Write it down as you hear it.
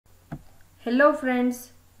Hello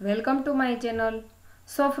friends, welcome to my channel.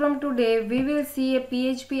 So from today we will see a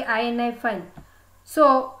PHP Ini file.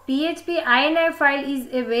 So PHP Ini file is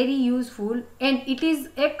a very useful and it is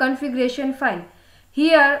a configuration file.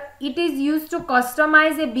 Here it is used to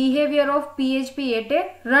customize a behavior of PHP at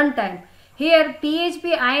a runtime. Here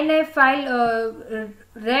PHP Ini file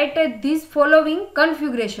write this following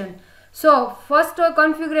configuration. So first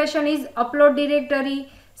configuration is upload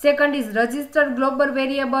directory, second is register global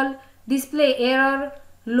variable, display error,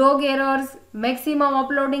 log errors, maximum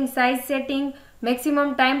uploading size setting,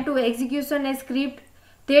 maximum time to execution a script.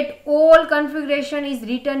 That all configuration is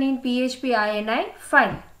written in PHP Ini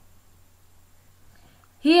file.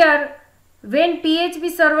 Here when PHP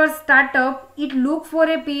server start up, it look for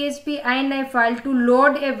a PHP Ini file to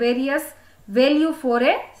load a various value for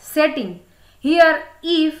a setting. Here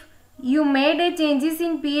if you made a changes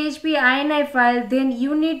in PHP Ini file, then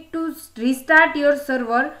you need to restart your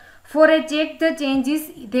server for a check the changes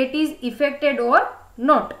that is affected or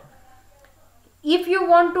not. If you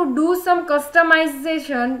want to do some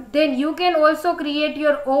customization, then you can also create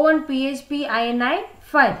your own PHP Ini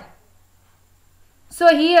file.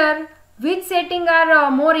 So here which setting are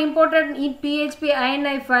more important in PHP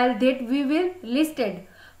Ini file that we will listed.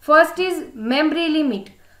 First is memory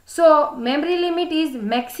limit. So memory limit is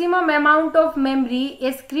maximum amount of memory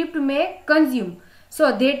a script may consume.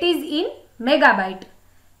 So that is in megabyte.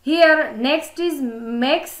 Here next is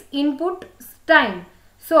max input time.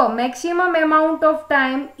 So maximum amount of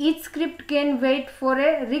time each script can wait for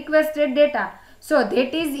a requested data. So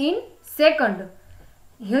that is in second.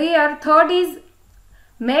 Here third is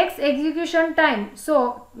max execution time.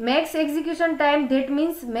 So max execution time, that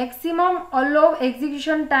means maximum allow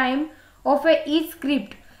execution time of each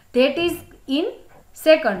script, that is in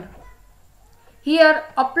second. Here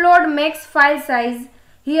upload max file size.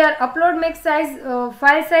 Here upload max size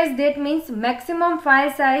file size, that means maximum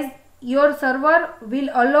file size your server will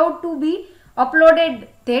allow to be uploaded,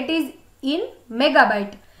 that is in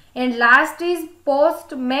megabyte. And last is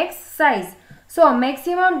post max size. So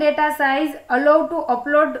maximum data size allowed to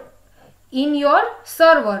upload in your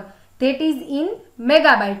server, that is in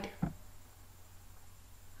megabyte.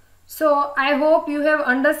 So I hope you have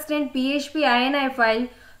understand PHP Ini file.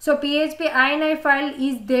 So PHP Ini file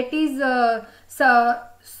is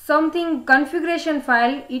something configuration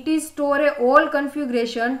file. It is store a all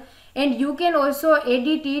configuration and you can also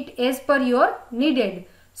edit it as per your needed.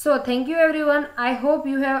 So thank you everyone. I hope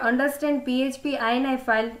you have understand PHP Ini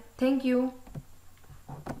file. Thank you.